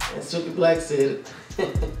 And Silky Blaq said it.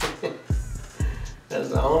 That's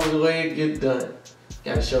the only way it gets done.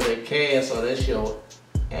 Gotta show that cash or that show.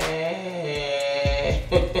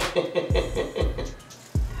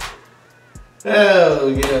 Oh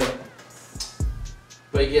yeah.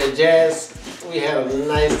 But yeah, Jazz, we had a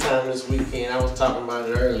nice time this weekend. I was talking about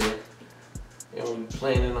it earlier. And we're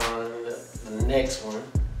planning on the next one,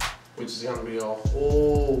 which is gonna be a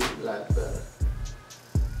whole lot better.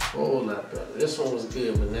 Whole lot better. This one was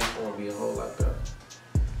good, but next one will be a whole lot better.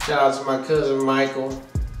 Shout out to my cousin Michael,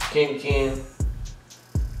 Ken,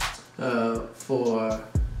 for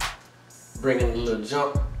bringing the little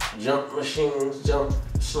jump machines, jump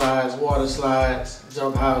slides, water slides,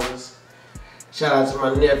 jump houses. Shout out to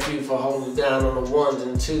my nephew for holding down on the ones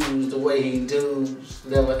and twos the way he does.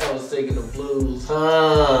 Never ever singing the blues,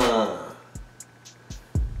 huh?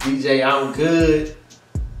 DJ I'm Good.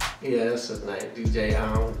 Yeah, that's his name, DJ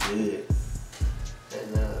I'm Good.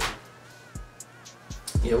 And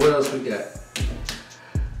yeah, what else we got?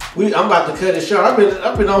 I'm about to cut it short.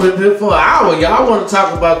 I've been on here for an hour, y'all. I want to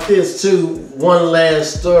talk about this too. One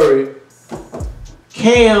last story.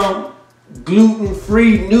 Cam,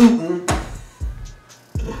 gluten-free Newton.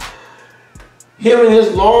 Him and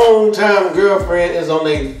his longtime girlfriend is on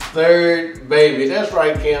their third baby. That's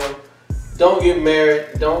right, Cam. Don't get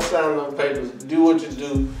married. Don't sign no papers. Do what you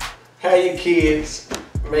do. Have your kids.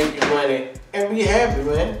 Make your money. And be happy,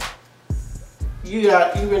 man. You've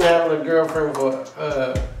been having a girlfriend for,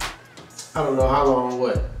 I don't know how long,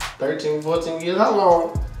 what, 13, 14 years? How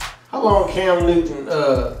long Cam Newton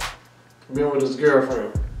been with his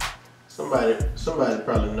girlfriend? Somebody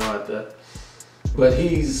probably know out there. But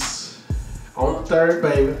he's on the third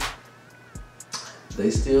baby. They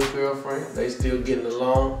still girlfriend. They still getting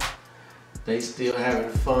along. They still having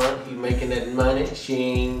fun. He making that money. She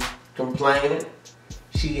ain't complaining.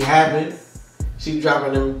 She happy. She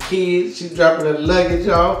dropping them kids. She dropping the luggage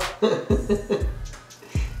off.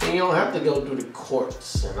 And you don't have to go through the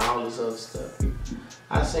courts and all this other stuff.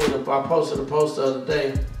 I posted a post the other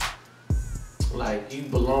day. Like, you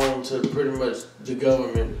belong to pretty much the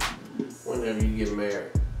government whenever you get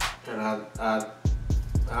married. And I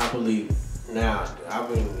believe it. Now,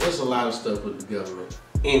 there's a lot of stuff with the government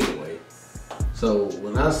anyway. So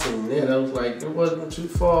when I seen that, I was like, it wasn't too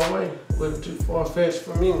far away. It wasn't too far-fetched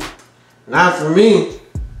for me. Not for me.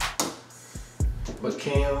 But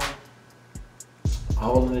Cam,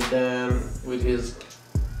 holding it down with his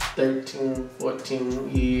 13, 14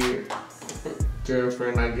 year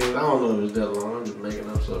girlfriend, I guess. I don't know if it's that long. I'm just making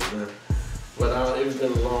up something now. But it's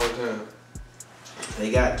been a long time. They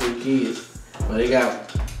got 3 kids. But they got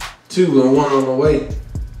 2 and 1 on the way.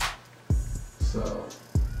 So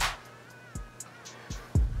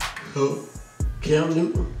Cam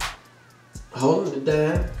Newton holding it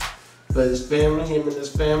down for his family, him and his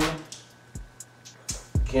family.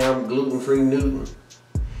 Cam gluten-free Newton.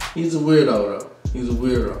 He's a weirdo though. He's a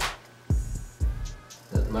weirdo.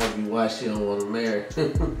 That might be why she don't want to marry.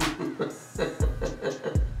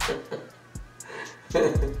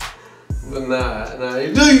 But nah,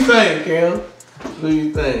 you do your thing, Cam. Do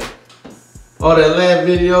your thing. Oh, that last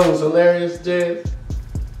video was hilarious, Jazz.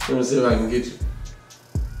 Let me see if I can get you.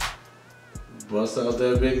 Bust out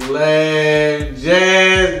that big leg,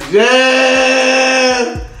 Jazz.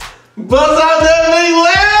 Bust out that big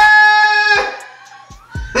leg.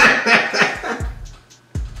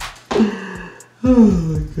 Oh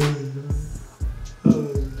my God.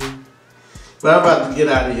 Oh, but I'm about to get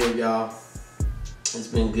out of here, y'all. It's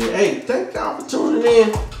been good. Hey, thank y'all for tuning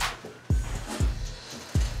in.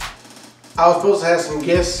 I was supposed to have some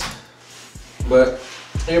guests, but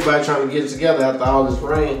everybody trying to get together after all this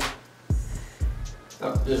rain.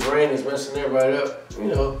 This rain is messing everybody up. You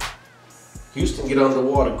know, Houston get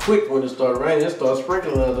underwater quick when it started raining. It started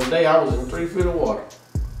sprinkling the other day. I was in 3 feet of water.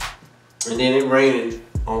 And then it raining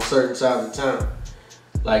on certain sides of town.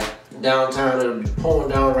 Like downtown, it'll be pouring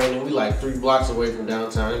down raining. We like 3 blocks away from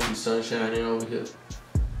downtown. It'll be sun shining over here.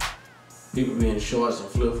 People be in shorts and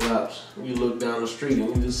flip-flops. You look down the street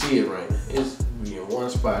and you just see it raining. It's be in one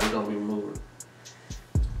spot. It don't be moving.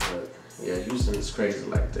 But Yeah, Houston is crazy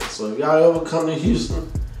like that. So if y'all ever come to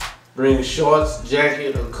Houston, bring shorts,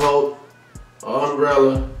 jacket, a coat, an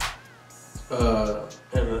umbrella,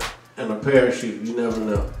 and a parachute. You never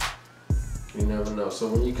know. You never know. So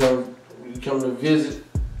when you come to visit,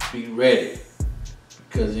 be ready.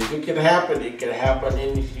 Because if it can happen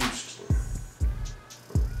in Houston.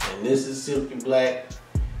 And this is Silky Blaq.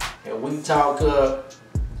 And we talk up.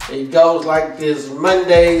 It goes like this: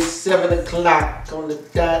 Mondays, 7 o'clock on the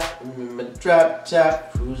dot. I'm in my drop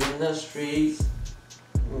top, cruising the streets.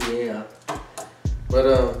 Yeah.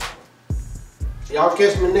 But y'all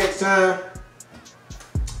catch me next time.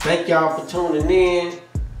 Thank y'all for tuning in.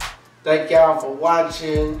 Thank y'all for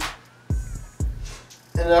watching.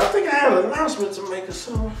 And I think I had an announcement to make or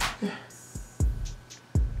something. Yeah.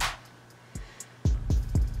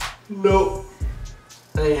 Nope.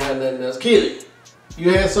 I ain't had nothing else. Kelly,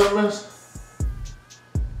 you had something else?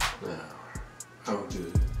 No. I'm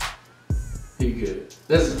good. He good.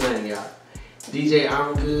 That's his name, y'all. DJ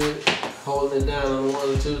I'm Good. Holding it down on the 1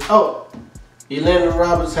 and 2. Oh, Elena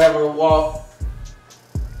Roberts having a walk.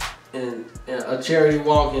 And a charity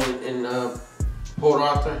walk in Port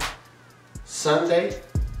Arthur Sunday.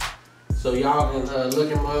 So y'all can look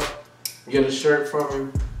him up, get a shirt from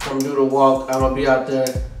him, come do the walk. I'm gonna be out there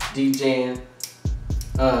DJing.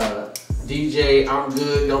 DJ I'm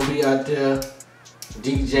Good gonna be out there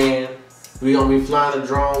DJing. We gonna be flying a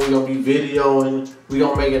drone. We gonna be videoing. We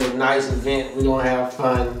gonna make it a nice event. We gonna have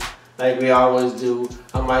fun like we always do.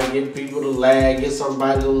 I might get people to laugh, get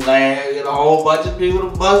somebody to laugh, get a whole bunch of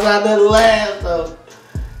people to buzz out there to laugh. So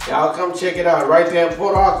y'all come check it out right there in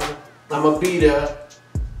Port Arthur. I'ma be there.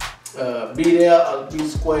 Be there or be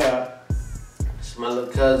square. It's my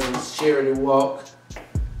little cousin's charity walk.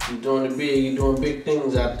 He's doing big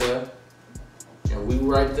things out there. And we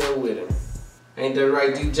right there with him. Ain't that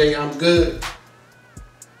right, DJ? I'm good.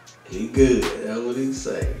 He good. That's what he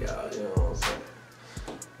say, y'all. You know what I'm saying?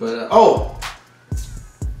 But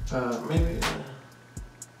maybe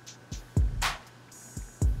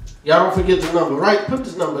y'all don't forget the number, right? Put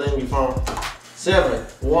this number in your phone.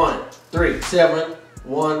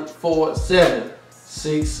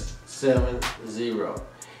 713-714-7670.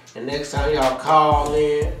 And next time y'all call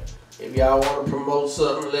in, if y'all want to promote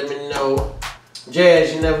something, let me know.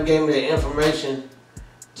 Jazz, you never gave me the information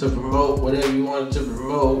to promote whatever you wanted to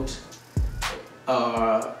promote.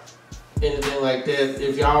 Anything like that.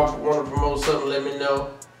 If y'all want to promote something, let me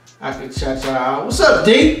know. I can shout y'all out. What's up,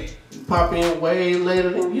 D? You pop in way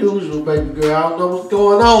later than usual, baby girl. I don't know what's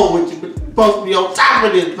going on with you, but you're supposed to be on top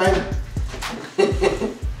of this, baby.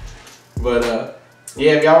 But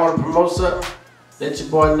yeah, if y'all want to promote something, let your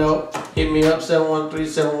boy know. Hit me up,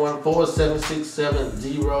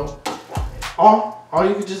 713-714-7670. Or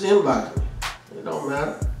you can just inbox me. It don't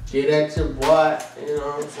matter. Get at your boy, you know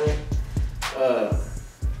what I'm saying?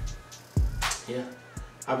 Yeah,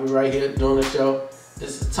 I'll be right here doing the show.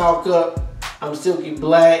 This is Talk Up. I'm Silky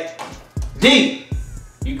Blaq. D,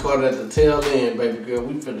 you caught it at the tail end, baby girl.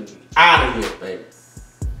 We finna be out of here, baby.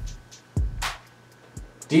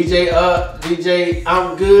 DJ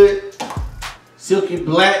I'm Good. Silky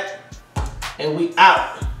Blaq. And we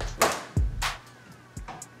out.